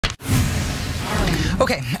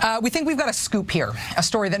Okay, we think we've got a scoop here, a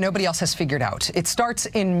story that nobody else has figured out. It starts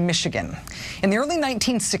in Michigan. In the early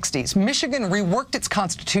 1960s, Michigan reworked its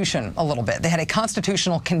constitution a little bit. They had a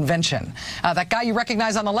constitutional convention. That guy you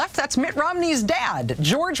recognize on the left, that's Mitt Romney's dad,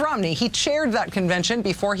 George Romney. He chaired that convention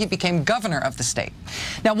before he became governor of the state.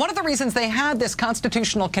 Now, one of the reasons they had this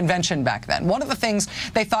constitutional convention back then, one of the things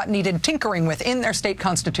they thought needed tinkering with in their state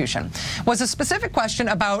constitution, was a specific question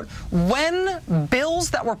about when bills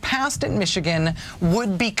that were passed in Michigan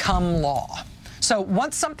would become law. So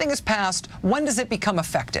once something is passed, when does it become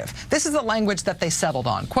effective? This is the language that they settled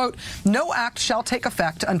on. Quote, "No act shall take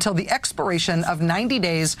effect until the expiration of 90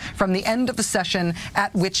 days from the end of the session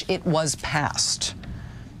at which it was passed."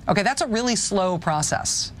 Okay, that's a really slow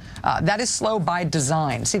process. That is slow by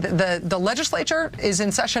design. See, the legislature is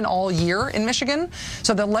in session all year in Michigan,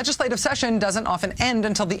 so the legislative session doesn't often end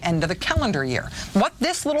until the end of the calendar year. What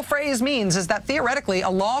this little phrase means is that theoretically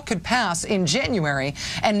a law could pass in January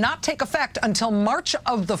and not take effect until March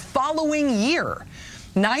of the following year,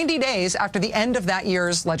 90 days after the end of that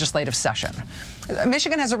year's legislative session.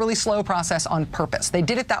 Michigan has a really slow process on purpose. They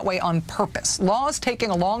did it that way on purpose. Laws taking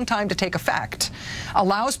a long time to take effect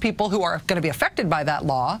allows people who are going to be affected by that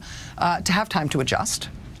law to have time to adjust.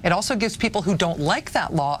 It also gives people who don't like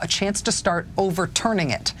that law a chance to start overturning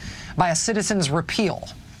it by a citizen's repeal.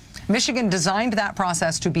 Michigan designed that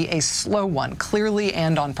process to be a slow one, clearly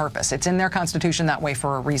and on purpose. It's in their constitution that way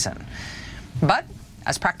for a reason. But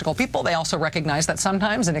as practical people, they also recognize that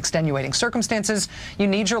sometimes in extenuating circumstances, you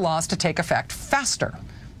need your laws to take effect faster.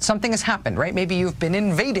 Something has happened, right? Maybe you've been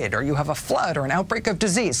invaded, or you have a flood or an outbreak of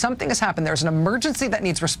disease. Something has happened. There's an emergency that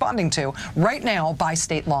needs responding to right now by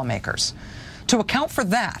state lawmakers. To account for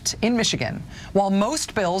that, in Michigan, while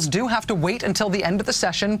most bills do have to wait until the end of the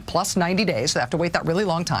session plus 90 days, they have to wait that really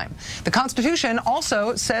long time, the Constitution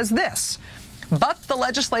also says this: but the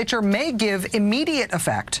legislature may give immediate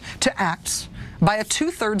effect to acts by a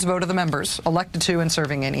 2/3 vote of the members elected to and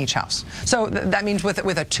serving in each house. So that means with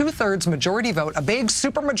a 2/3 majority vote, a big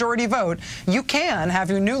supermajority vote, you can have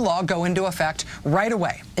your new law go into effect right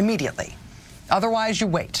away, immediately. Otherwise, you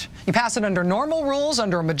wait. You pass it under normal rules,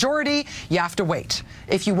 under a majority, you have to wait.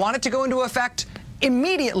 If you want it to go into effect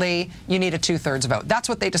immediately, you need a 2/3 vote. That's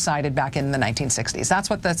what they decided back in the 1960s. That's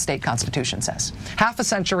what the state constitution says. Half a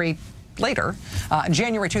century later, in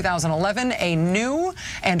January 2011, a new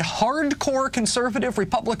and hardcore conservative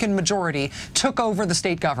Republican majority took over the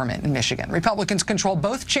state government in Michigan. Republicans control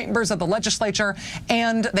both chambers of the legislature,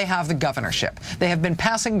 and they have the governorship. They have been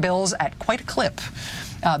passing bills at quite a clip.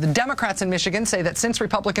 The Democrats in Michigan say that since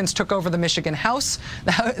Republicans took over the Michigan House,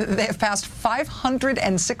 they have passed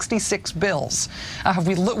 566 bills.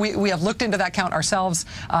 We have looked into that count ourselves.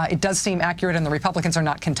 It does seem accurate, and the Republicans are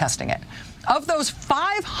not contesting it. Of those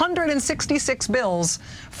 566 bills,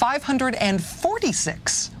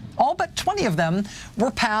 546, all but 20 of them, were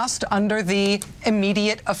passed under the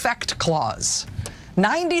immediate effect clause.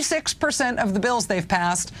 96% of the bills they've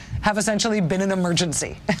passed have essentially been an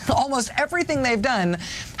emergency. Almost everything they've done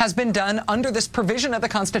has been done under this provision of the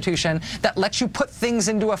Constitution that lets you put things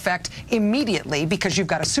into effect immediately because you've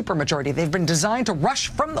got a supermajority. They've been designed to rush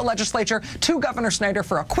from the legislature to Governor Snyder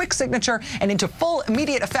for a quick signature and into full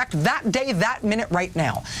immediate effect that day, that minute, right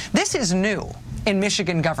now. This is new in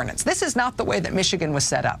Michigan governance. This is not the way that Michigan was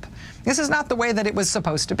set up. This is not the way that it was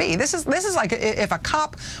supposed to be. This is like if a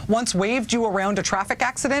cop once waved you around a traffic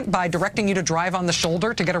accident by directing you to drive on the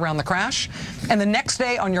shoulder to get around the crash, and the next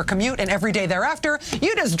day on your commute and every day thereafter,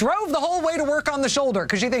 you just drove the whole way to work on the shoulder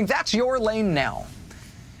because you think that's your lane now.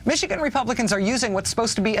 Michigan Republicans are using what's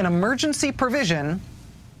supposed to be an emergency provision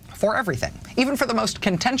for everything, even for the most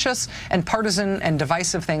contentious and partisan and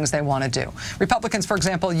divisive things they want to do. Republicans, for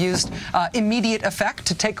example, used immediate effect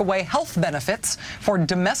to take away health benefits for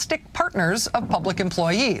domestic partners of public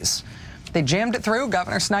employees. They jammed it through,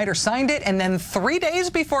 Governor Snyder signed it, and then 3 days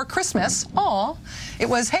before Christmas, it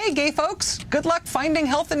was, hey, gay folks, good luck finding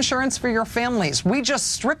health insurance for your families. We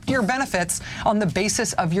just stripped your benefits on the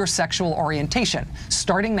basis of your sexual orientation.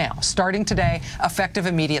 Starting now, starting today, effective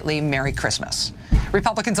immediately, Merry Christmas.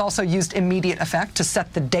 Republicans also used immediate effect to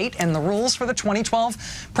set the date and the rules for the 2012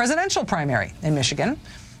 presidential primary in Michigan,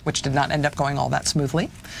 which did not end up going all that smoothly.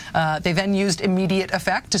 They then used immediate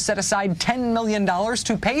effect to set aside $10 million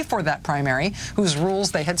to pay for that primary, whose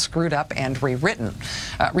rules they had screwed up and rewritten.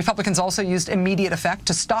 Republicans also used immediate effect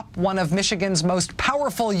to stop one of Michigan's most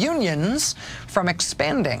powerful unions from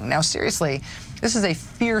expanding. Now, seriously, this is a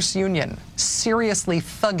fierce union, seriously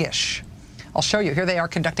thuggish. I'll show you. Here they are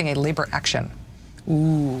conducting a labor action.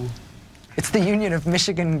 Ooh. It's the Union of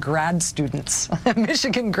Michigan grad students.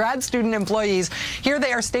 Michigan grad student employees. Here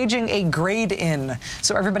they are staging a grade-in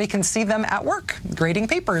so everybody can see them at work, grading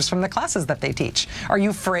papers from the classes that they teach. Are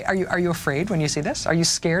you afraid when you see this? Are you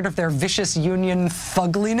scared of their vicious union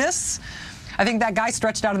thugliness? I think that guy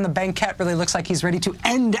stretched out in the banquette really looks like he's ready to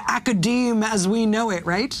end academe as we know it,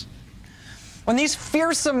 right? When these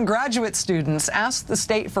fearsome graduate students asked the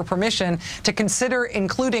state for permission to consider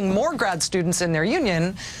including more grad students in their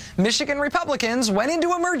union, Michigan Republicans went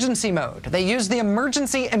into emergency mode. They used the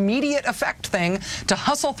emergency immediate effect thing to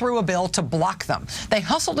hustle through a bill to block them. They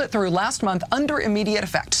hustled it through last month under immediate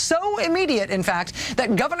effect. So immediate, in fact,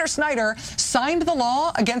 that Governor Snyder signed the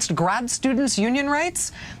law against grad students' union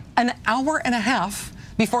rights an hour and a half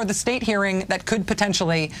before the state hearing that could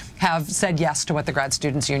potentially have said yes to what the grad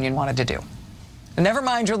students' union wanted to do. And never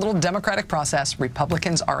mind your little democratic process.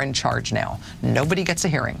 Republicans are in charge now. Nobody gets a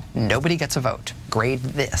hearing. Nobody gets a vote. Grade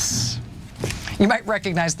this. You might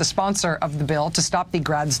recognize the sponsor of the bill to stop the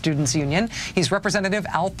grad students' union. He's Representative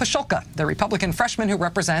Al Pashulka, the Republican freshman who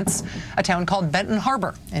represents a town called Benton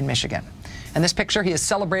Harbor in Michigan. In this picture, he is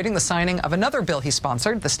celebrating the signing of another bill he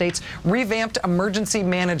sponsored, the state's revamped emergency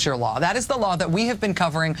manager law. That is the law that we have been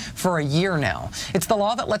covering for a year now. It's the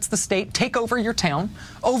law that lets the state take over your town,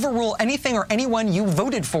 overrule anything or anyone you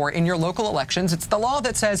voted for in your local elections. It's the law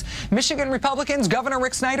that says Michigan Republicans, Governor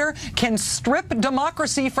Rick Snyder, can strip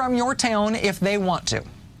democracy from your town if they want to.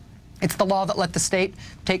 It's the law that let the state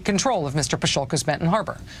take control of Mr. Pashulka's Benton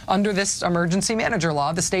Harbor. Under this emergency manager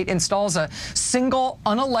law, the state installs a single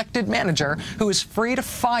unelected manager who is free to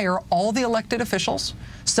fire all the elected officials,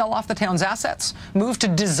 sell off the town's assets, move to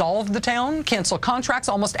dissolve the town, cancel contracts,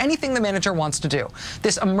 almost anything the manager wants to do.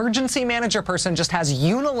 This emergency manager person just has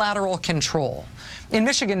unilateral control. In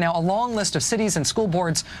Michigan now, a long list of cities and school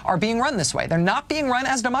boards are being run this way. They're not being run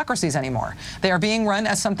as democracies anymore. They are being run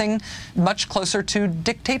as something much closer to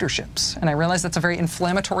dictatorships. And I realize that's a very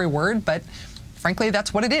inflammatory word, but frankly,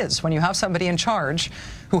 that's what it is when you have somebody in charge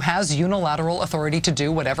who has unilateral authority to do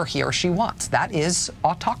whatever he or she wants. That is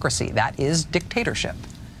autocracy. That is dictatorship.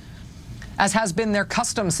 As has been their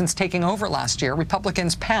custom since taking over last year,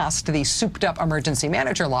 Republicans passed the souped-up emergency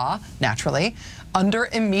manager law, naturally, under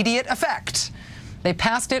immediate effect. They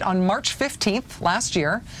passed it on March 15th last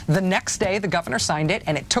year. The next day, the governor signed it,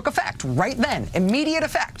 and it took effect right then, immediate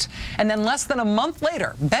effect. And then less than a month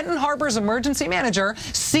later, Benton Harbor's emergency manager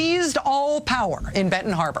seized all power in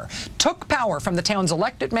Benton Harbor, took power from the town's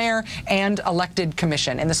elected mayor and elected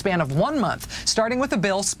commission. In the span of 1 month, starting with a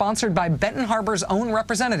bill sponsored by Benton Harbor's own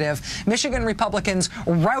representative, Michigan Republicans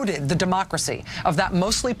routed the democracy of that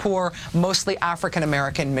mostly poor, mostly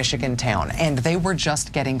African-American Michigan town. And they were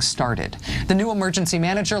just getting started. The new emergency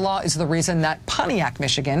manager law is the reason that Pontiac,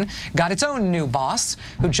 Michigan, got its own new boss,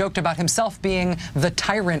 who joked about himself being the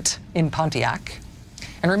tyrant in Pontiac.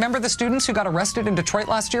 And remember the students who got arrested in Detroit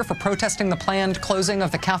last year for protesting the planned closing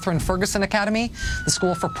of the Catherine Ferguson Academy, the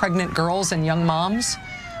school for pregnant girls and young moms?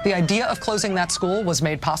 The idea of closing that school was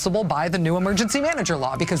made possible by the new emergency manager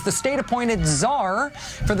law because the state-appointed czar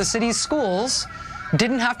for the city's schools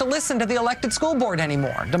didn't have to listen to the elected school board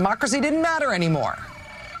anymore. Democracy didn't matter anymore.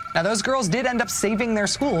 Now, those girls did end up saving their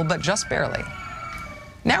school, but just barely.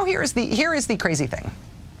 Now, here is the crazy thing.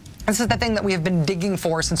 This is the thing that we have been digging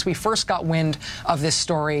for since we first got wind of this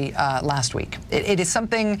story last week. It is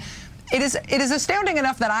astounding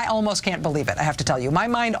enough that I almost can't believe it, I have to tell you. My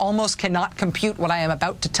mind almost cannot compute what I am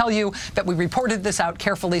about to tell you, that we reported this out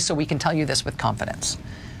carefully so we can tell you this with confidence.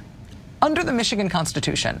 Under the Michigan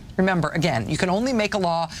Constitution, remember, again, you can only make a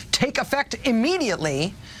law take effect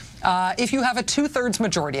immediately if you have a two-thirds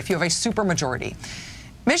majority, if you have a supermajority.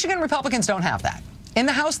 Michigan Republicans don't have that. In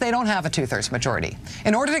the House, they don't have a two-thirds majority.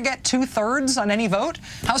 In order to get two-thirds on any vote,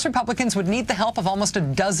 House Republicans would need the help of almost a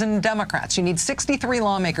dozen Democrats. You need 63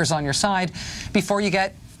 lawmakers on your side before you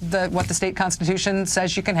get what the state constitution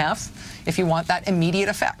says you can have if you want that immediate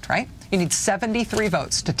effect, right? You need 73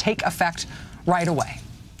 votes to take effect right away.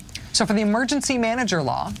 So for the emergency manager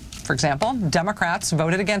law, for example, Democrats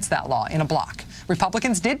voted against that law in a block.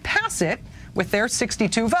 Republicans did pass it with their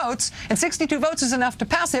 62 votes, and 62 votes is enough to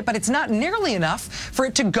pass it, but it's not nearly enough for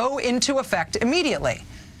it to go into effect immediately.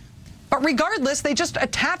 But regardless, they just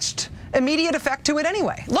attached immediate effect to it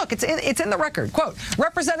anyway. Look, it's in the record. Quote,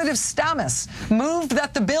 Representative Stamas moved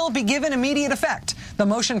that the bill be given immediate effect. The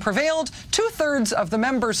motion prevailed. Two-thirds of the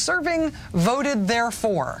members serving voted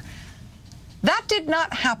therefore. That did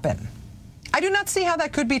not happen. I do not see how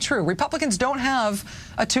that could be true. Republicans don't have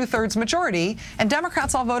a two-thirds majority, and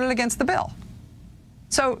Democrats all voted against the bill.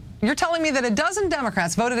 So you're telling me that a dozen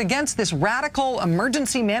Democrats voted against this radical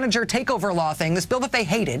emergency manager takeover law thing, this bill that they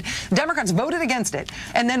hated. Democrats voted against it.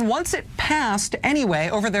 And then once it passed anyway,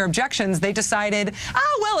 over their objections, they decided,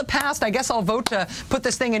 oh, well, it passed. I guess I'll vote to put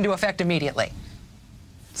this thing into effect immediately.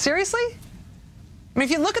 Seriously? I mean,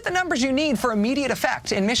 if you look at the numbers you need for immediate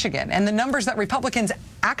effect in Michigan and the numbers that Republicans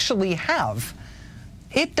actually have,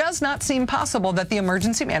 it does not seem possible that the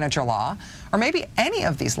emergency manager law, or maybe any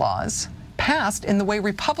of these laws, passed in the way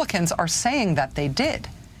Republicans are saying that they did.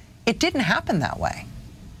 It didn't happen that way.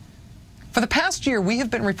 For the past year, we have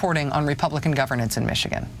been reporting on Republican governance in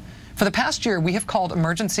Michigan. For the past year, we have called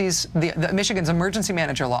Michigan's emergency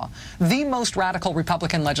manager law the most radical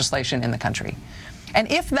Republican legislation in the country. And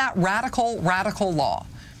if that radical law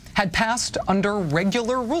had passed under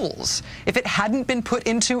regular rules, if it hadn't been put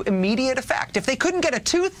into immediate effect, if they couldn't get a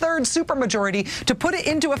 2/3 supermajority to put it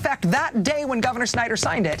into effect that day when Governor Snyder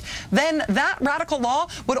signed it, then that radical law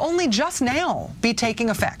would only just now be taking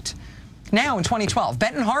effect. Now in 2012,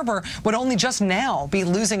 Benton Harbor would only just now be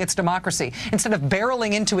losing its democracy instead of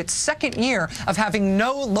barreling into its second year of having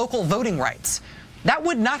no local voting rights. That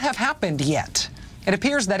would not have happened yet. It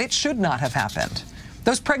appears that it should not have happened.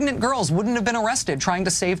 Those pregnant girls wouldn't have been arrested trying to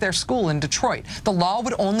save their school in Detroit. The law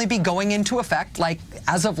would only be going into effect, like,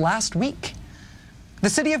 as of last week. The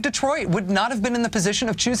city of Detroit would not have been in the position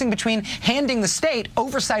of choosing between handing the state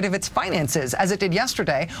oversight of its finances, as it did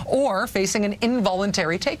yesterday, or facing an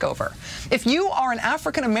involuntary takeover. If you are an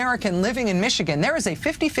African American living in Michigan, there is a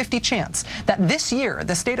 50-50 chance that this year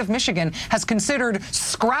the state of Michigan has considered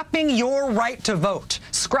scrapping your right to vote,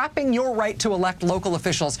 scrapping your right to elect local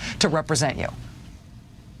officials to represent you.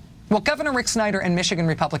 What Governor Rick Snyder and Michigan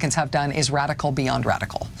Republicans have done is radical beyond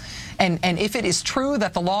radical. And if it is true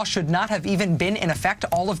that the law should not have even been in effect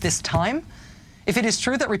all of this time, if it is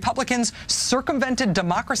true that Republicans circumvented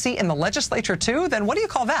democracy in the legislature too, then what do you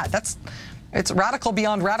call that? It's radical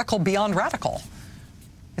beyond radical beyond radical.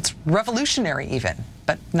 It's revolutionary even,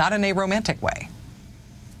 but not in a romantic way.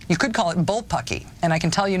 You could call it bullpucky, and I can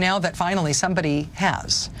tell you now that finally somebody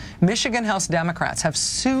has. Michigan House Democrats have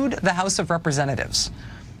sued the House of Representatives.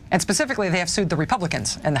 And specifically, they have sued the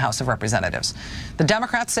Republicans in the House of Representatives. The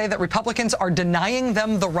Democrats say that Republicans are denying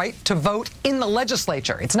them the right to vote in the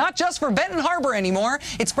legislature. It's not just for Benton Harbor anymore,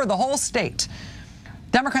 it's for the whole state.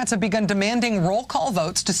 Democrats have begun demanding roll call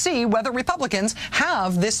votes to see whether Republicans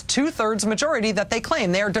have this 2/3 majority that they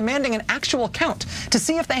claim. They are demanding an actual count to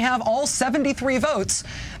see if they have all 73 votes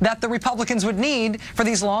that the Republicans would need for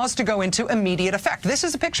these laws to go into immediate effect. This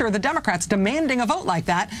is a picture of the Democrats demanding a vote like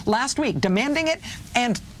that last week, demanding it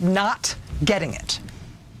and not getting it.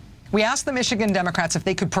 We asked the Michigan Democrats if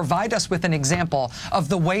they could provide us with an example of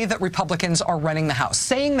the way that Republicans are running the House,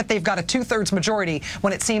 saying that they've got a 2/3 majority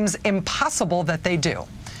when it seems impossible that they do.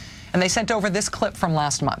 And they sent over this clip from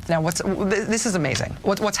last month. Now, this is amazing.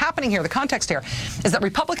 What's happening here, the context here, is that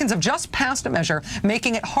Republicans have just passed a measure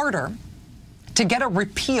making it harder to get a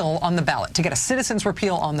repeal on the ballot, to get a citizen's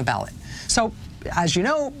repeal on the ballot. So, as you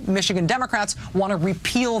know, Michigan Democrats want to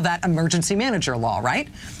repeal that emergency manager law, right?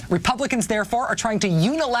 Republicans, therefore, are trying to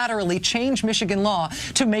unilaterally change Michigan law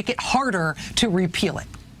to make it harder to repeal it.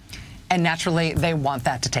 And naturally, they want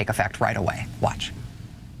that to take effect right away. Watch.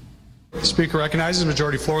 The Speaker recognizes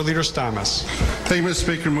Majority Floor Leader Stamas. Thank you, Mr.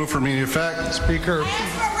 Speaker. Move for immediate effect. Speaker,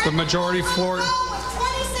 the Majority Floor...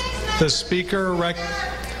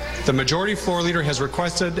 The Majority Floor Leader has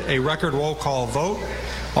requested a record roll call vote.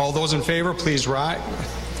 All those in favor, please rise.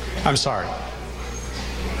 I'm sorry.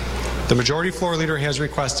 The Majority Floor Leader has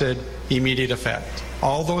requested immediate effect.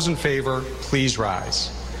 All those in favor, please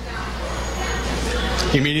rise.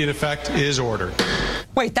 Immediate effect is ordered.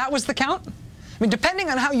 Wait, that was the count? I mean, depending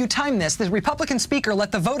on how you time this, the Republican Speaker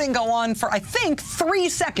let the voting go on for, I think, 3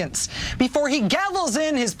 seconds before he gavels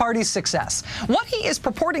in his party's success. What he is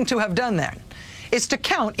purporting to have done then is to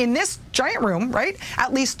count in this giant room, right,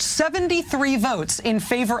 at least 73 votes in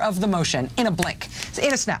favor of the motion in a blink,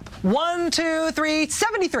 in a snap. 1, 2, 3,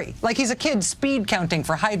 73, like he's a kid speed counting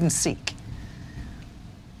for hide and seek.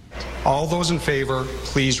 All those in favor,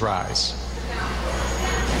 please rise.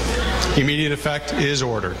 Immediate effect is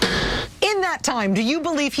ordered. In that time, do you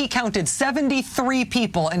believe he counted 73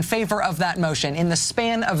 people in favor of that motion in the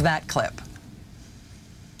span of that clip?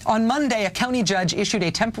 On Monday, a county judge issued a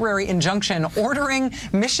temporary injunction ordering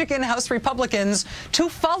Michigan House Republicans to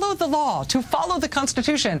follow the law, to follow the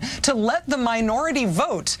Constitution, to let the minority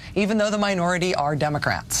vote, even though the minority are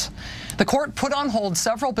Democrats. The court put on hold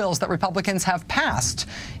several bills that Republicans have passed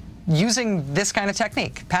using this kind of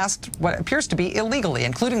technique, passed what appears to be illegally,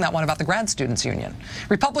 including that one about the grad students union.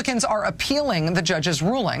 Republicans are appealing the judge's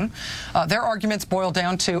ruling. Their arguments boil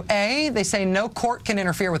down to A, they say no court can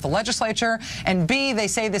interfere with the legislature, and B, they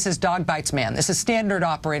say this is dog bites man. This is standard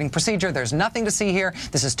operating procedure. There's nothing to see here.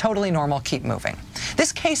 This is totally normal. Keep moving.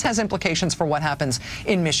 This case has implications for what happens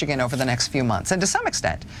in Michigan over the next few months, and to some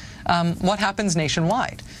extent, what happens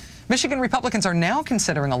nationwide. Michigan Republicans are now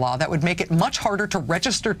considering a law that would make it much harder to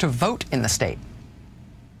register to vote in the state.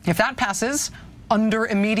 If that passes under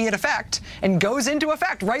immediate effect and goes into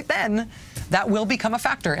effect right then, that will become a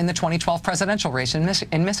factor in the 2012 presidential race in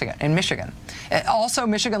Michigan. Also,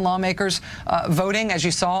 Michigan lawmakers voting, as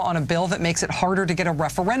you saw, on a bill that makes it harder to get a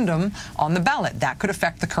referendum on the ballot. That could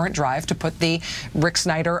affect the current drive to put the Rick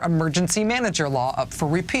Snyder emergency manager law up for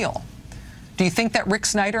repeal. Do you think that Rick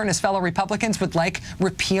Snyder and his fellow Republicans would like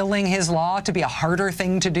repealing his law to be a harder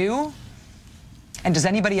thing to do? And does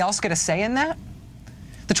anybody else get a say in that?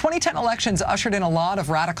 The 2010 elections ushered in a lot of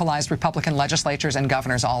radicalized Republican legislatures and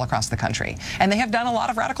governors all across the country. And they have done a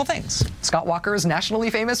lot of radical things. Scott Walker is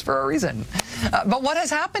nationally famous for a reason. But what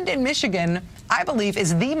has happened in Michigan, I believe,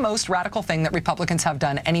 is the most radical thing that Republicans have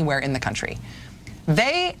done anywhere in the country.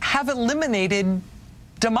 They have eliminated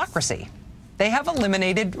democracy. They have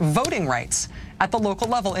eliminated voting rights at the local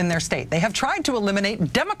level in their state. They have tried to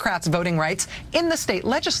eliminate Democrats' voting rights in the state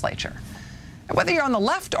legislature. Whether you're on the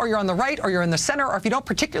left or you're on the right or you're in the center or if you don't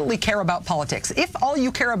particularly care about politics, if all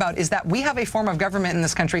you care about is that we have a form of government in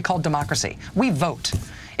this country called democracy, we vote.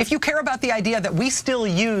 If you care about the idea that we still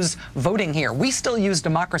use voting here, we still use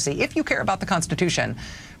democracy, if you care about the Constitution,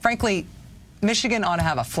 frankly, Michigan ought to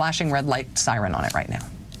have a flashing red light siren on it right now.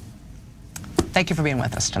 Thank you for being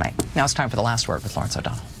with us tonight. Now it's time for the last word with Lawrence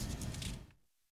O'Donnell.